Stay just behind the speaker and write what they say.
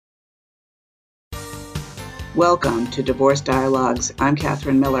Welcome to Divorce Dialogues. I'm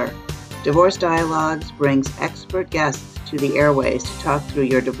Catherine Miller. Divorce Dialogues brings expert guests to the airways to talk through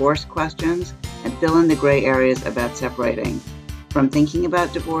your divorce questions and fill in the gray areas about separating. From thinking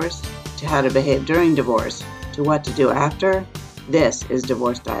about divorce, to how to behave during divorce, to what to do after, this is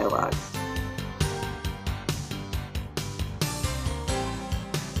Divorce Dialogues.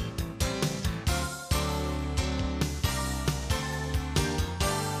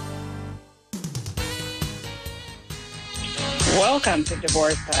 Welcome to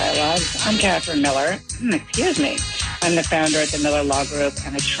Divorce Dialogues. I'm Catherine Miller. Excuse me. I'm the founder at the Miller Law Group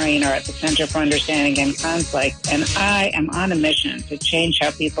and a trainer at the Center for Understanding and Conflict, and I am on a mission to change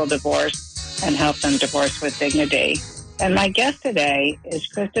how people divorce and help them divorce with dignity. And my guest today is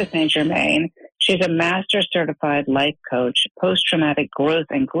Krista St. Germain. She's a master certified life coach, post-traumatic growth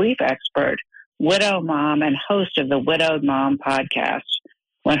and grief expert, widow mom, and host of the Widowed Mom podcast.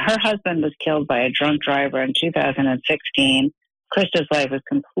 When her husband was killed by a drunk driver in 2016, Krista's life was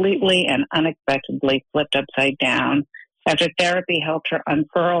completely and unexpectedly flipped upside down. After therapy helped her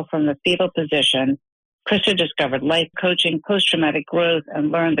unfurl from the fetal position, Krista discovered life coaching, post-traumatic growth,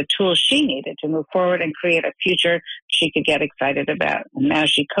 and learned the tools she needed to move forward and create a future she could get excited about. And now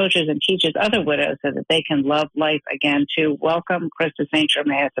she coaches and teaches other widows so that they can love life again, too. Welcome, Krista St.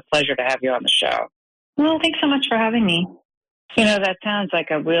 Germain. It's a pleasure to have you on the show. Well, thanks so much for having me. You know, that sounds like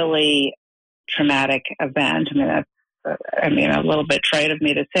a really traumatic event. I mean, a little bit trite of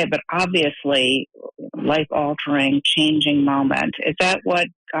me to say, but obviously life-altering, changing moment. Is that what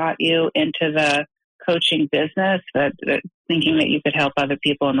got you into the coaching business, that thinking that you could help other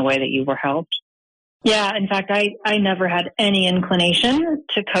people in the way that you were helped? Yeah, in fact, I never had any inclination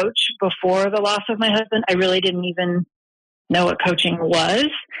to coach before the loss of my husband. I really didn't even know what coaching was.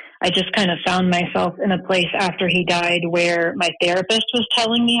 I just kind of found myself in a place after he died where my therapist was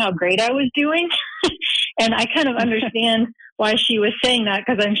telling me how great I was doing. And I kind of understand why she was saying that,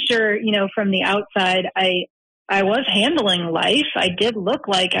 because I'm sure, you know, from the outside, I was handling life. I did look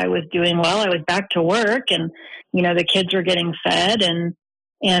like I was doing well. I was back to work and, you know, the kids were getting fed and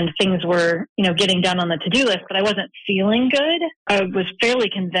things were, you know, getting done on the to-do list, but I wasn't feeling good. I was fairly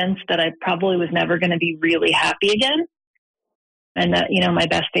convinced that I probably was never going to be really happy again. And that, you know, my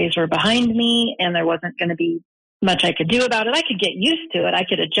best days were behind me and there wasn't going to be much I could do about it. I could get used to it. I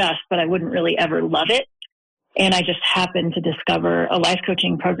could adjust, but I wouldn't really ever love it. And I just happened to discover a life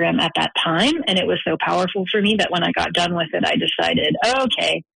coaching program at that time. And it was so powerful for me that when I got done with it, I decided,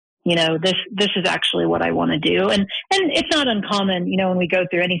 okay, you know, this is actually what I want to do. And it's not uncommon, you know, when we go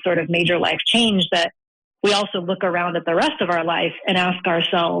through any sort of major life change, that we also look around at the rest of our life and ask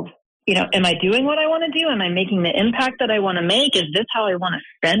ourselves, you know, am I doing what I want to do? Am I making the impact that I want to make? Is this how I want to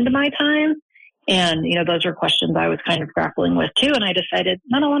spend my time? And, you know, those were questions I was kind of grappling with too. And I decided,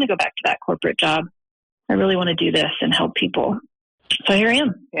 no, I don't want to go back to that corporate job. I really want to do this and help people. So here I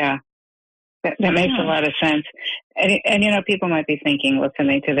am. Yeah, that makes a lot of sense. And, you know, people might be thinking,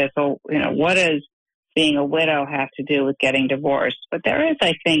 listening to this, well, you know, what does being a widow have to do with getting divorced? But there is,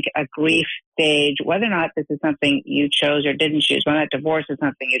 I think, a grief stage, whether or not this is something you chose or didn't choose, whether or not divorce is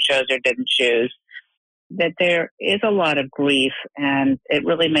something you chose or didn't choose, that there is a lot of grief, and it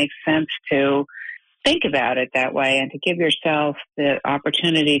really makes sense to think about it that way and to give yourself the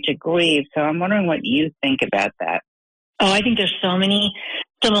opportunity to grieve. So I'm wondering what you think about that. Oh, I think there's so many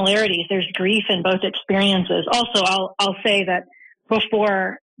similarities. There's grief in both experiences. Also, I'll say that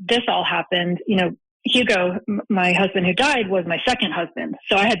before this all happened, you know, Hugo, my husband who died, was my second husband.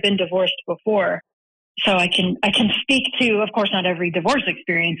 So I had been divorced before. So I can speak to, of course, not every divorce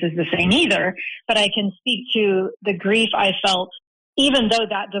experience is the same either, but I can speak to the grief I felt, even though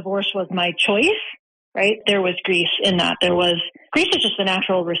that divorce was my choice, right? There was grief in that. Grief is just a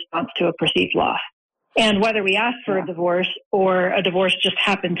natural response to a perceived loss. And whether we ask for a divorce or a divorce just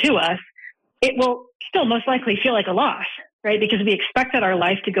happened to us, it will still most likely feel like a loss, right? Because we expected our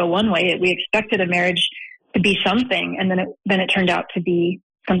life to go one way. We expected a marriage to be something, and then it turned out to be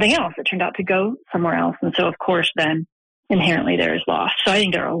something else. It turned out to go somewhere else. And so, of course, then inherently there is loss. So I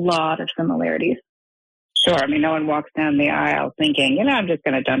think there are a lot of similarities. Sure. I mean, no one walks down the aisle thinking, you know, I'm just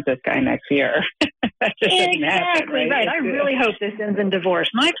going to dump this guy next year. That just doesn't happen, right? I really hope this ends in divorce.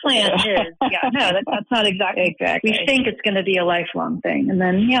 My plan is, that's not exactly. We think it's going to be a lifelong thing. And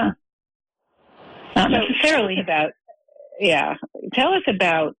then, not necessarily. Tell us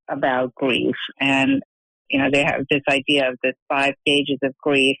about grief. And, you know, they have this idea of the 5 stages of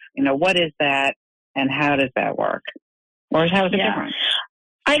grief. You know, what is that and how does that work? Or how is it different?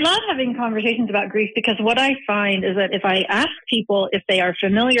 I love having conversations about grief because what I find is that if I ask people if they are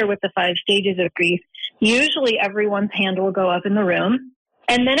familiar with the 5 stages of grief, usually everyone's hand will go up in the room.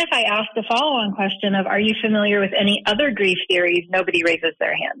 And then if I ask the follow-on question of, are you familiar with any other grief theories? Nobody raises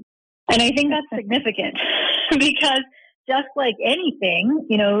their hand. And I think that's significant because just like anything,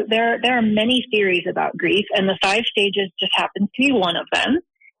 there are many theories about grief, and the 5 stages just happens to be one of them.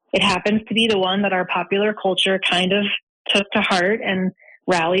 It happens to be the one that our popular culture kind of took to heart and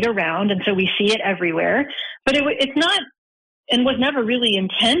rallied around. And so we see it everywhere, but it's not and was never really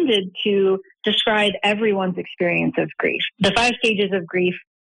intended to describe everyone's experience of grief. The 5 stages of grief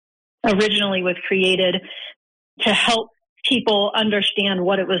originally was created to help people understand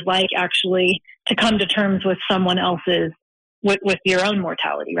what it was like actually to come to terms with someone else's, with your own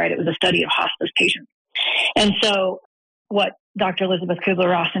mortality, right? It was a study of hospice patients. And so what Dr. Elizabeth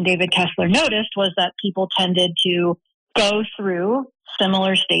Kubler-Ross and David Kessler noticed was that people tended to go through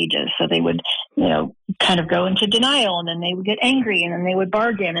similar stages. So they would, kind of go into denial, and then they would get angry, and then they would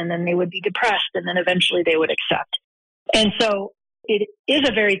bargain, and then they would be depressed, and then eventually they would accept. And so it is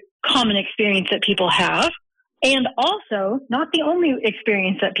a very common experience that people have, and also not the only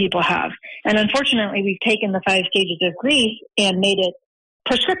experience that people have. And unfortunately, we've taken the 5 stages of grief and made it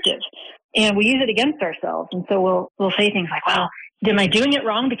prescriptive, and we use it against ourselves. And so we'll say things like, well, am I doing it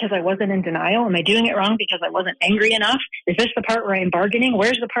wrong because I wasn't in denial? Am I doing it wrong because I wasn't angry enough? Is this the part where I'm bargaining?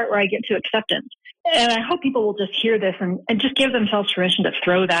 Where's the part where I get to acceptance? And I hope people will just hear this and just give themselves permission to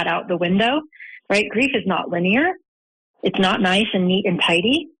throw that out the window, right? Grief is not linear. It's not nice and neat and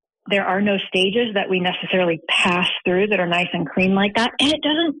tidy. There are no stages that we necessarily pass through that are nice and clean like that. And it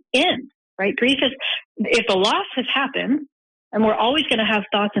doesn't end, right? Grief is, if the loss has happened and we're always going to have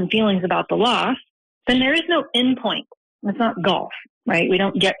thoughts and feelings about the loss, then there is no end point. It's not golf, right? We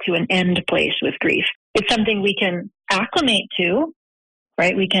don't get to an end place with grief. It's something we can acclimate to,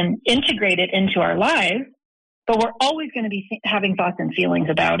 right? We can integrate it into our lives, but we're always going to be having thoughts and feelings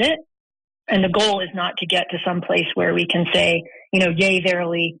about it. And the goal is not to get to some place where we can say, yea,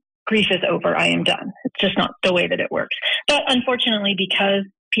 verily, grief is over, I am done. It's just not the way that it works. But unfortunately, because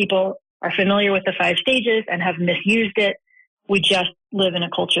people are familiar with the 5 stages and have misused it, we just live in a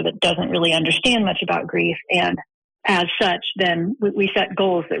culture that doesn't really understand much about grief. And as such, then we set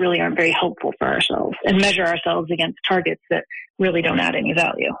goals that really aren't very helpful for ourselves and measure ourselves against targets that really don't add any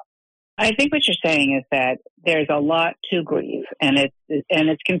value. I think what you're saying is that there's a lot to grief, and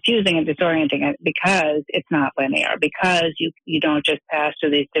it's confusing and disorienting because it's not linear, because you don't just pass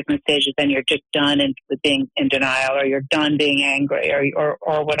through these different stages and you're just done with being in denial, or you're done being angry, or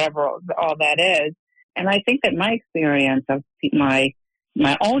whatever all that is. And I think that my experience of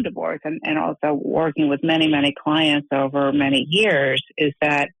my own divorce and also working with many, many clients over many years is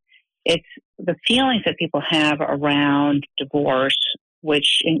that it's the feelings that people have around divorce,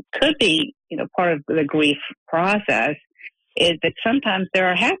 which could be, part of the grief process, is that sometimes there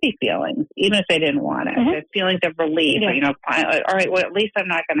are happy feelings, even if they didn't want it. There's feelings of relief, all right, well, at least I'm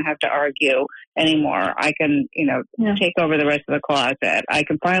not going to have to argue anymore. I can, take over the rest of the closet. I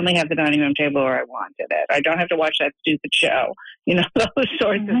can finally have the dining room table where I wanted it. I don't have to watch that stupid show, those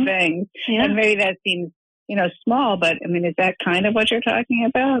sorts of things. Yeah. And maybe that seems, small, but I mean, is that kind of what you're talking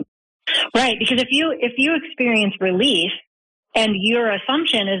about? Right. Because if you experience relief, and your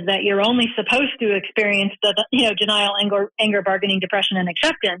assumption is that you're only supposed to experience the, denial, anger, bargaining, depression, and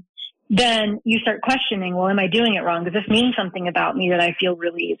acceptance, then you start questioning, well, am I doing it wrong? Does this mean something about me that I feel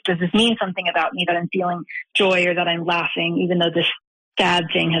relieved? Does this mean something about me that I'm feeling joy or that I'm laughing, even though this sad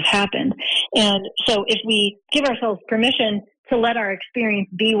thing has happened? And so if we give ourselves permission to let our experience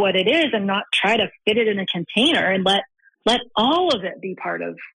be what it is and not try to fit it in a container, and let all of it be part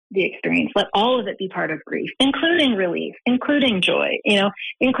of the experience, let all of it be part of grief, including relief, including joy,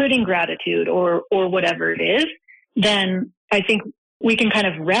 including gratitude or whatever it is, then I think we can kind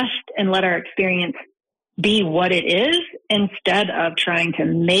of rest and let our experience be what it is instead of trying to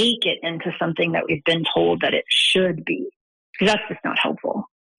make it into something that we've been told that it should be. Because that's just not helpful.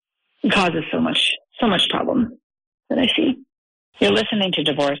 It causes so much problem that I see. You're listening to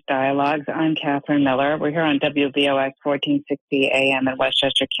Divorce Dialogues. I'm Catherine Miller. We're here on WVOX 1460 AM in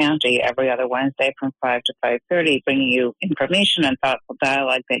Westchester County every other Wednesday from 5 to 5:30, bringing you information and thoughtful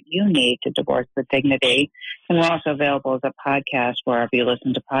dialogue that you need to divorce with dignity. And we're also available as a podcast wherever you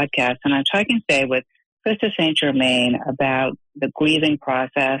listen to podcasts. And I'm talking today with Krista St. Germain about the grieving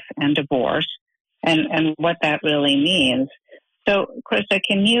process and divorce and what that really means. So, Krista,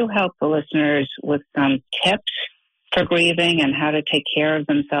 can you help the listeners with some tips for grieving and how to take care of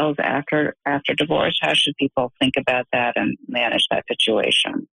themselves after divorce? How should people think about that and manage that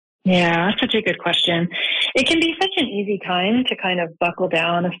situation? Yeah, that's such a good question. It can be such an easy time to kind of buckle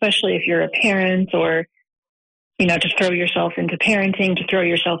down, especially if you're a parent, or, to throw yourself into parenting, to throw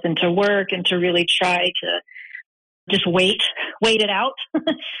yourself into work, and to really try just wait it out.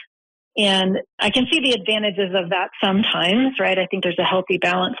 And I can see the advantages of that sometimes, right? I think there's a healthy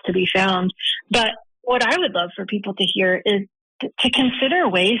balance to be found. But what I would love for people to hear is to consider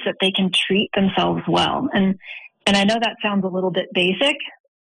ways that they can treat themselves well. And I know that sounds a little bit basic,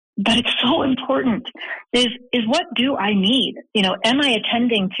 but it's so important. Is what do I need? Am I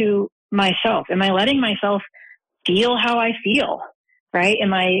attending to myself? Am I letting myself feel how I feel? Right?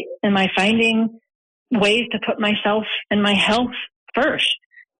 Am I finding ways to put myself and my health first?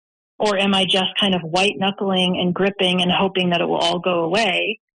 Or am I just kind of white knuckling and gripping and hoping that it will all go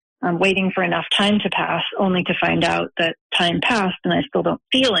away, waiting for enough time to pass, only to find out that time passed and I still don't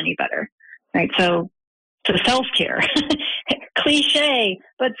feel any better, right? So self-care, cliche,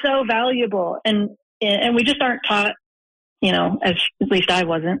 but so valuable. And we just aren't taught, at least I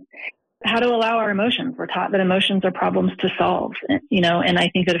wasn't, how to allow our emotions. We're taught that emotions are problems to solve, and I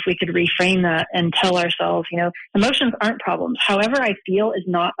think that if we could reframe that and tell ourselves, emotions aren't problems. However I feel is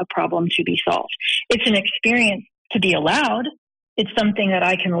not a problem to be solved. It's an experience to be allowed. It's something that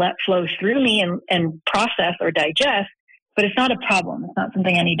I can let flow through me and process or digest, but it's not a problem. It's not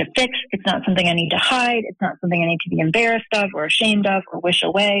something I need to fix. It's not something I need to hide. It's not something I need to be embarrassed of or ashamed of or wish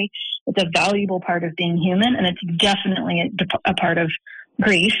away. It's a valuable part of being human, and it's definitely a part of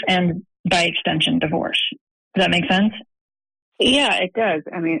grief and, by extension, divorce. Does that make sense? Yeah, it does.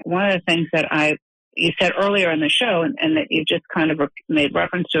 I mean, one of the things that you said earlier in the show and that you just kind of made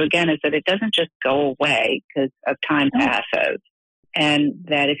reference to again is that it doesn't just go away because of time passes. And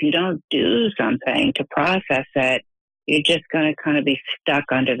that if you don't do something to process it, you're just going to kind of be stuck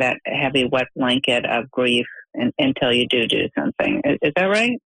under that heavy, wet blanket of grief until you do something. Is that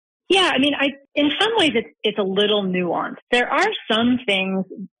right? Yeah, I mean, in some ways it's a little nuanced. There are some things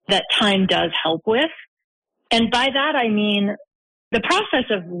that time does help with. And by that, I mean the process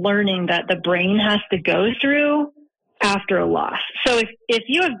of learning that the brain has to go through after a loss. So if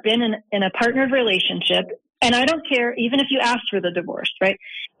you have been in a partnered relationship, and I don't care, even if you asked for the divorce, right?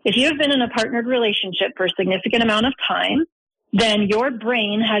 If you have been in a partnered relationship for a significant amount of time, then your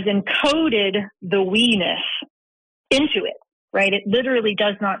brain has encoded the we-ness into it. Right? It literally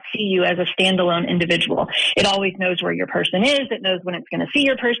does not see you as a standalone individual. It always knows where your person is. It knows when it's going to see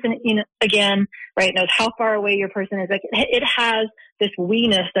your person again, right? It knows how far away your person is. Like it has this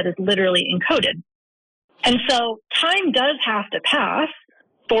we-ness that is literally encoded. And so time does have to pass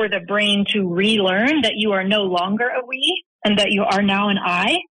for the brain to relearn that you are no longer a we and that you are now an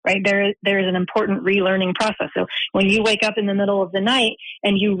I, right? There is an important relearning process. So when you wake up in the middle of the night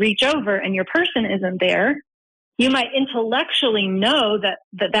and you reach over and your person isn't there, you might intellectually know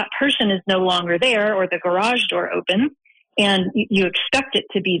that person is no longer there, or the garage door opens and you expect it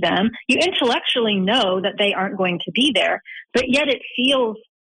to be them. You intellectually know that they aren't going to be there, but yet it feels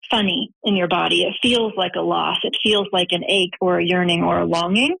funny in your body. It feels like a loss. It feels like an ache or a yearning or a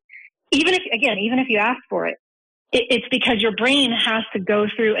longing. Even if you ask for it, it's because your brain has to go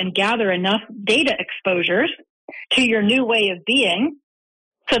through and gather enough data exposures to your new way of being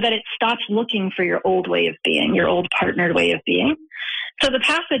so that it stops looking for your old way of being, your old partnered way of being. So the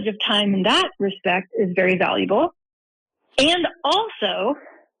passage of time in that respect is very valuable. And also,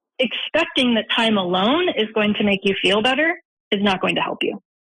 expecting that time alone is going to make you feel better is not going to help you,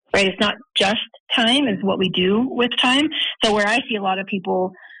 right? It's not just time, it's what we do with time. So where I see a lot of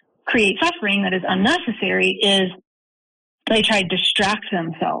people create suffering that is unnecessary is they try to distract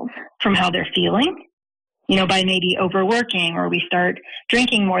themselves from how they're feeling, by maybe overworking, or we start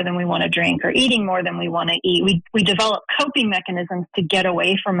drinking more than we want to drink or eating more than we want to eat. We develop coping mechanisms to get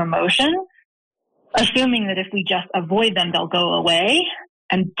away from emotions, assuming that if we just avoid them, they'll go away.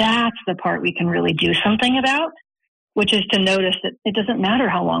 And that's the part we can really do something about, which is to notice that it doesn't matter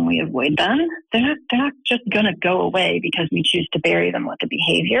how long we avoid them. They're not just going to go away because we choose to bury them with the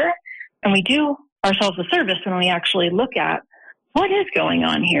behavior. And we do ourselves a service when we actually look at what is going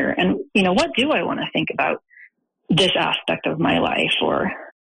on here? And, what do I want to think about this aspect of my life, or,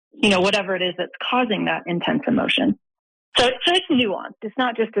 whatever it is that's causing that intense emotion. So it's nuanced. It's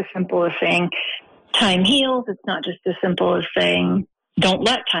not just as simple as saying time heals. It's not just as simple as saying don't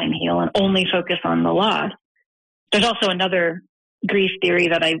let time heal and only focus on the loss. There's also another grief theory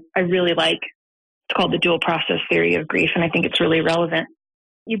that I really like. It's called the dual process theory of grief, and I think it's really relevant.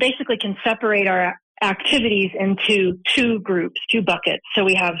 You basically can separate our activities into two buckets. So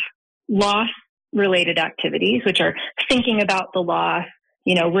we have loss-related activities, which are thinking about the loss,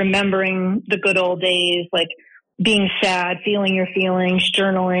 remembering the good old days, like being sad, feeling your feelings,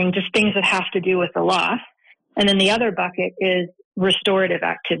 journaling, just things that have to do with the loss. And then the other bucket is restorative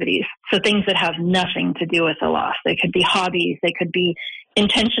activities. So things that have nothing to do with the loss. They could be hobbies. They could be,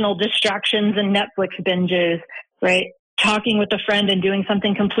 intentional distractions and Netflix binges, right? Talking with a friend and doing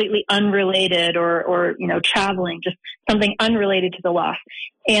something completely unrelated or traveling, just something unrelated to the loss.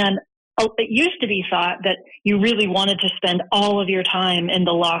 And it used to be thought that you really wanted to spend all of your time in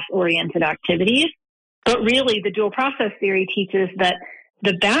the loss-oriented activities. But really, the dual process theory teaches that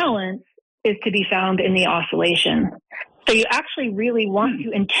the balance is to be found in the oscillation. So you actually really want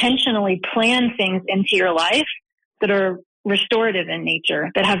to intentionally plan things into your life that are restorative in nature,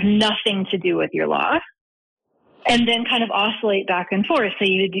 that have nothing to do with your loss, and then kind of oscillate back and forth. So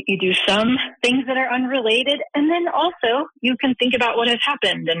you do some things that are unrelated, and then also you can think about what has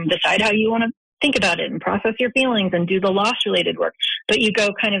happened and decide how you want to think about it and process your feelings and do the loss-related work. But you go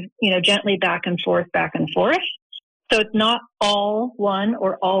kind of, gently back and forth. So it's not all one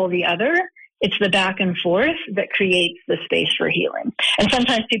or all the other. It's the back and forth that creates the space for healing. And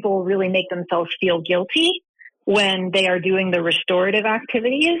sometimes people will really make themselves feel guilty when they are doing the restorative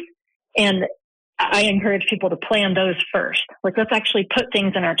activities. And I encourage people to plan those first. Like, let's actually put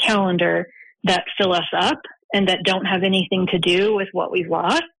things in our calendar that fill us up and that don't have anything to do with what we've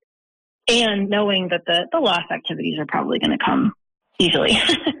lost. And knowing that the loss activities are probably going to come easily.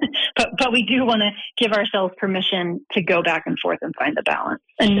 But we do want to give ourselves permission to go back and forth and find the balance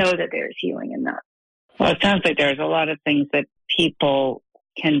and know that there's healing in that. Well, it sounds like there's a lot of things that people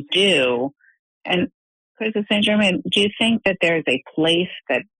can do. And Krista St. Germain, do you think that there's a place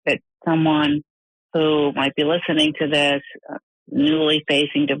that someone who might be listening to this, newly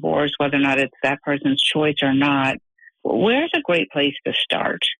facing divorce, whether or not it's that person's choice or not, where's a great place to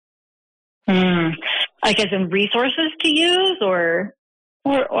start? I guess in resources to use or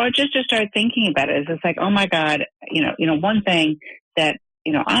just to start thinking about it. It's like, oh my God, one thing that,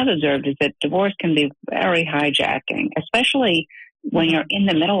 I've observed is that divorce can be very hijacking, especially when you're in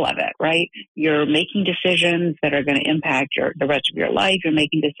the middle of it, right? You're making decisions that are going to impact the rest of your life. You're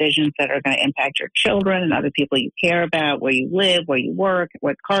making decisions that are going to impact your children and other people you care about, where you live, where you work,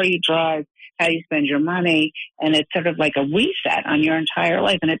 what car you drive, how you spend your money. And it's sort of like a reset on your entire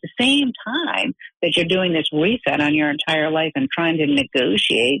life. And at the same time that you're doing this reset on your entire life and trying to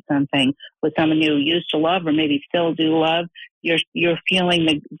negotiate something with someone you used to love or maybe still do love, you're feeling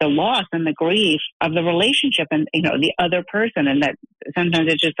the loss and the grief of the relationship and, the other person. And that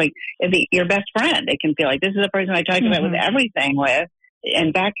sometimes it's just like your best friend. It can feel like this is the person I talk about with everything with.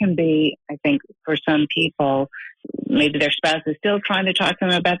 And that can be, I think, for some people, maybe their spouse is still trying to talk to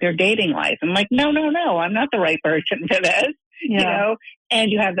them about their dating life. I'm like, no, I'm not the right person for this,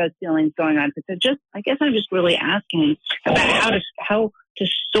 and you have those feelings going on. So I guess I'm just really asking about how to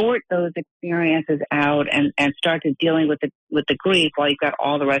sort those experiences out and start to dealing with the grief while you've got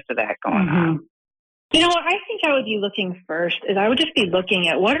all the rest of that going on. What I think I would be looking first is I would just be looking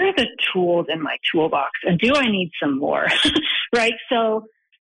at what are the tools in my toolbox and do I need some more, right? So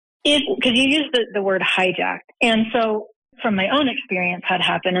because you use the word hijacked. And so from my own experience had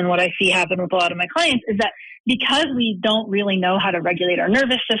happened and what I see happen with a lot of my clients is that because we don't really know how to regulate our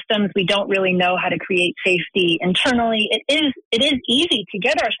nervous systems, we don't really know how to create safety internally, it is easy to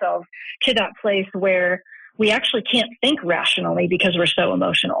get ourselves to that place where we actually can't think rationally because we're so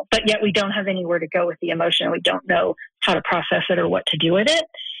emotional, but yet we don't have anywhere to go with the emotion. We don't know how to process it or what to do with it.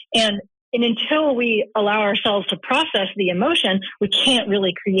 And until we allow ourselves to process the emotion, we can't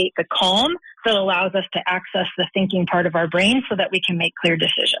really create the calm that allows us to access the thinking part of our brain so that we can make clear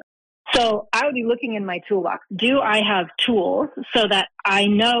decisions. So I would be looking in my toolbox. Do I have tools so that I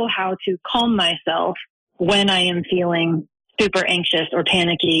know how to calm myself when I am feeling super anxious or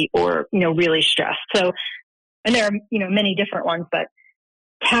panicky or, really stressed? So, and there are, many different ones, but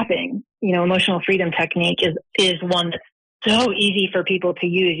tapping, emotional freedom technique is one that's so easy for people to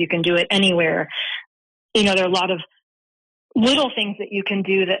use. You can do it anywhere. There are a lot of little things that you can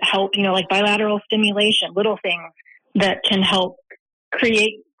do that help, like bilateral stimulation, little things that can help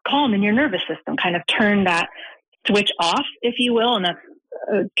create calm in your nervous system, kind of turn that switch off, if you will. And that's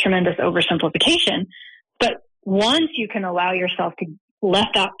a tremendous oversimplification. But once you can allow yourself to let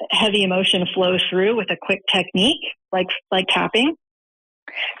that heavy emotion flow through with a quick technique, like tapping,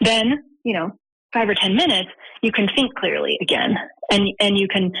 then, 5 or 10 minutes, you can think clearly again and you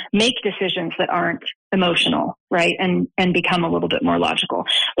can make decisions that aren't emotional, right? And become a little bit more logical.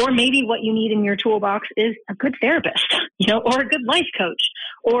 Or maybe what you need in your toolbox is a good therapist, or a good life coach,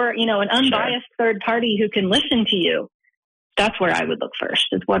 or, an unbiased third party who can listen to you. That's where I would look first,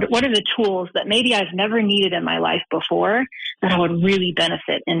 is what are the tools that maybe I've never needed in my life before that I would really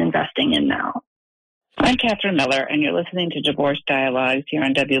benefit in investing in now. I'm Catherine Miller, and you're listening to Divorce Dialogues here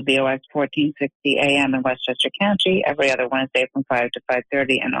on WBOX 1460 AM in Westchester County every other Wednesday from 5 to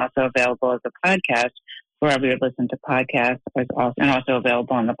 5:30, and also available as a podcast wherever you listen to podcasts, and also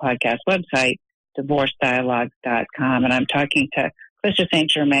available on the podcast website, divorcedialogues.com. And I'm talking to Krista St.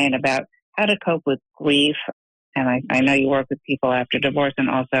 Germain about how to cope with grief. And I know you work with people after divorce and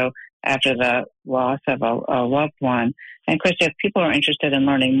also after the loss of a loved one. And Krista, if people are interested in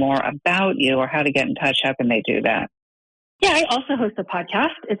learning more about you or how to get in touch, how can they do that? Yeah, I also host a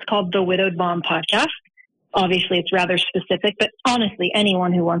podcast. It's called The Widowed Mom Podcast. Obviously, it's rather specific, but honestly,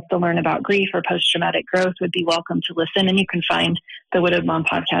 anyone who wants to learn about grief or post-traumatic growth would be welcome to listen. And you can find The Widowed Mom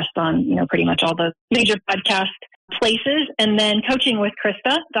Podcast on, pretty much all the major podcast places. And then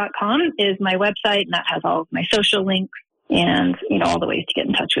coachingwithkrista.com is my website, and that has all of my social links and, all the ways to get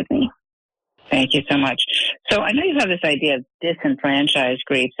in touch with me. Thank you so much. So I know you have this idea of disenfranchised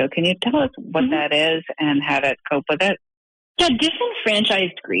grief. So can you tell us what that is and how to cope with it? Yeah,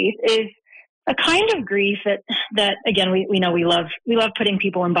 disenfranchised grief is a kind of grief that again, we know we love putting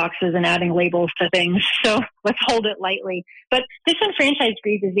people in boxes and adding labels to things. So let's hold it lightly. But disenfranchised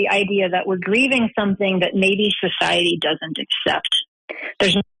grief is the idea that we're grieving something that maybe society doesn't accept.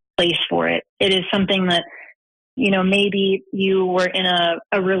 There's no place for it. It is something that, maybe you were in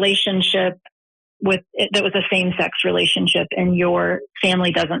a relationship that was a same-sex relationship and your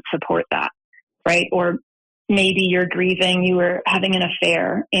family doesn't support that, right? Or maybe you're grieving, you were having an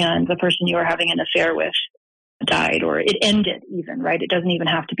affair and the person you were having an affair with died, or it ended even, right? It doesn't even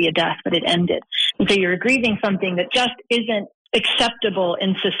have to be a death, but it ended. And so you're grieving something that just isn't acceptable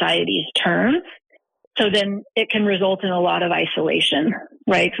in society's terms. So then it can result in a lot of isolation,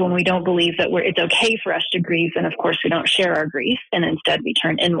 right? So when we don't believe that it's okay for us to grieve, then of course we don't share our grief and instead we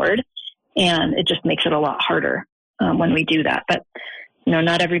turn inward, and it just makes it a lot harder when we do that. But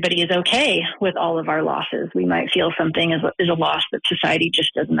not everybody is okay with all of our losses. We might feel something is a loss that society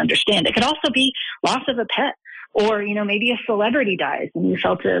just doesn't understand. It could also be loss of a pet, or, maybe a celebrity dies and you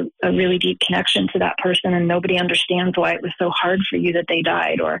felt a really deep connection to that person and nobody understands why it was so hard for you that they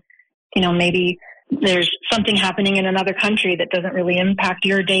died. Or, maybe there's something happening in another country that doesn't really impact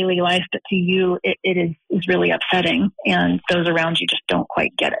your daily life, but to you, it is really upsetting. And those around you just don't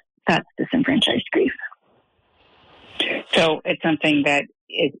quite get it. That's disenfranchised grief. So it's something that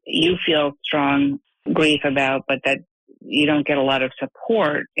you feel strong grief about, but that you don't get a lot of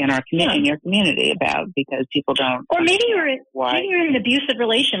support in your community about because people don't. Or maybe you're in an abusive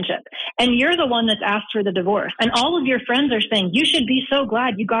relationship and you're the one that's asked for the divorce, and all of your friends are saying you should be so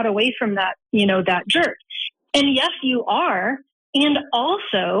glad you got away from that, that jerk. And yes, you are, and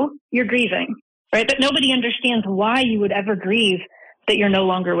also you're grieving, right? But nobody understands why you would ever grieve that you're no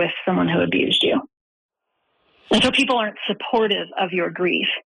longer with someone who abused you. And so people aren't supportive of your grief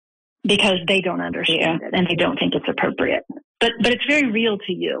because they don't understand it and they don't think it's appropriate. But it's very real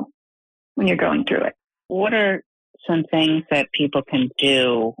to you when you're going through it. What are some things that people can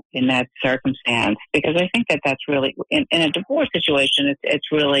do in that circumstance? Because I think that's really, in a divorce situation,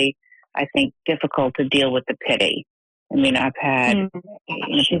 it's really, I think, difficult to deal with the pity. I mean, I've had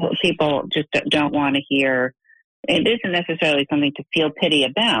people just don't want to hear. It isn't necessarily something to feel pity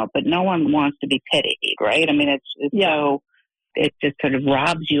about, but no one wants to be pitied, right? I mean, so it just sort of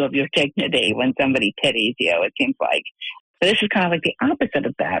robs you of your dignity when somebody pities you, it seems like. But this is kind of like the opposite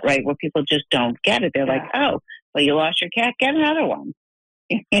of that, right? Where people just don't get it. They're like, oh, well, you lost your cat, get another one.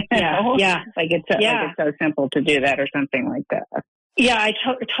 Yeah. Like it's so simple to do that or something like that. Yeah, I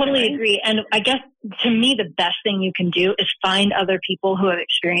totally agree. And I guess to me, the best thing you can do is find other people who have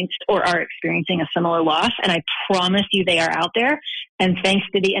experienced or are experiencing a similar loss. And I promise you they are out there. And thanks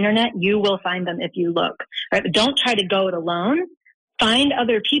to the internet, you will find them if you look. Right? But don't try to go it alone. Find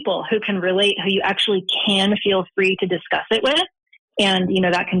other people who can relate, who you actually can feel free to discuss it with. And,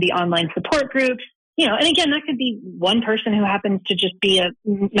 that can be online support groups. And again, that could be one person who happens to just be a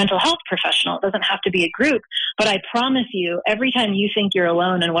mental health professional. It doesn't have to be a group. But I promise you, every time you think you're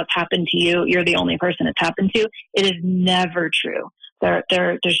alone and what's happened to you, you're the only person it's happened to, it is never true.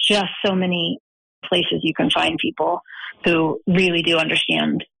 There's just so many places you can find people who really do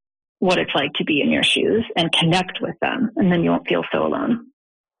understand what it's like to be in your shoes and connect with them. And then you won't feel so alone.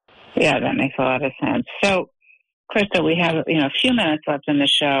 Yeah, that makes a lot of sense. So, Krista, we have a few minutes left in the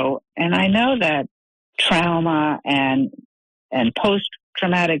show. And I know that trauma and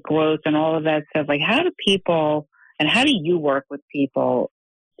post-traumatic growth and all of that stuff, like how do you work with people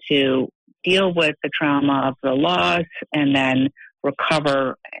to deal with the trauma of the loss and then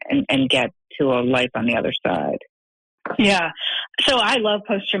recover and get to a life on the other side? Yeah. So I love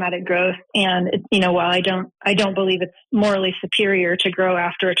post-traumatic growth. And, while I don't believe it's morally superior to grow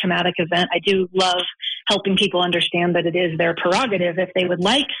after a traumatic event, I do love helping people understand that it is their prerogative if they would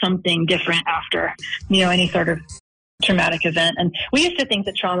like something different after, any sort of traumatic event. And we used to think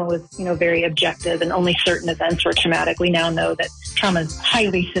that trauma was, very objective and only certain events were traumatic. We now know that trauma is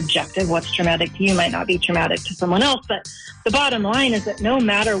highly subjective. What's traumatic to you might not be traumatic to someone else. But the bottom line is that no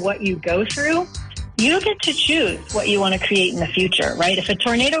matter what you go through, you get to choose what you want to create in the future, right? If a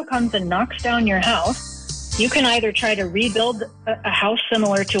tornado comes and knocks down your house, you can either try to rebuild a house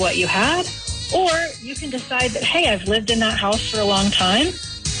similar to what you had, or you can decide that, hey, I've lived in that house for a long time.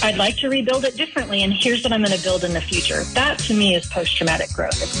 I'd like to rebuild it differently, and here's what I'm going to build in the future. That, to me, is post-traumatic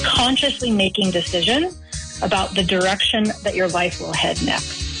growth. It's consciously making decisions about the direction that your life will head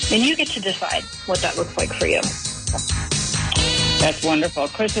next. And you get to decide what that looks like for you. That's wonderful.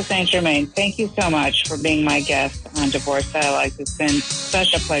 Krista St. Germain, thank you so much for being my guest on Divorce Dialogues. It's been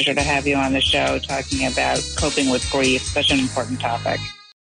such a pleasure to have you on the show talking about coping with grief, such an important topic.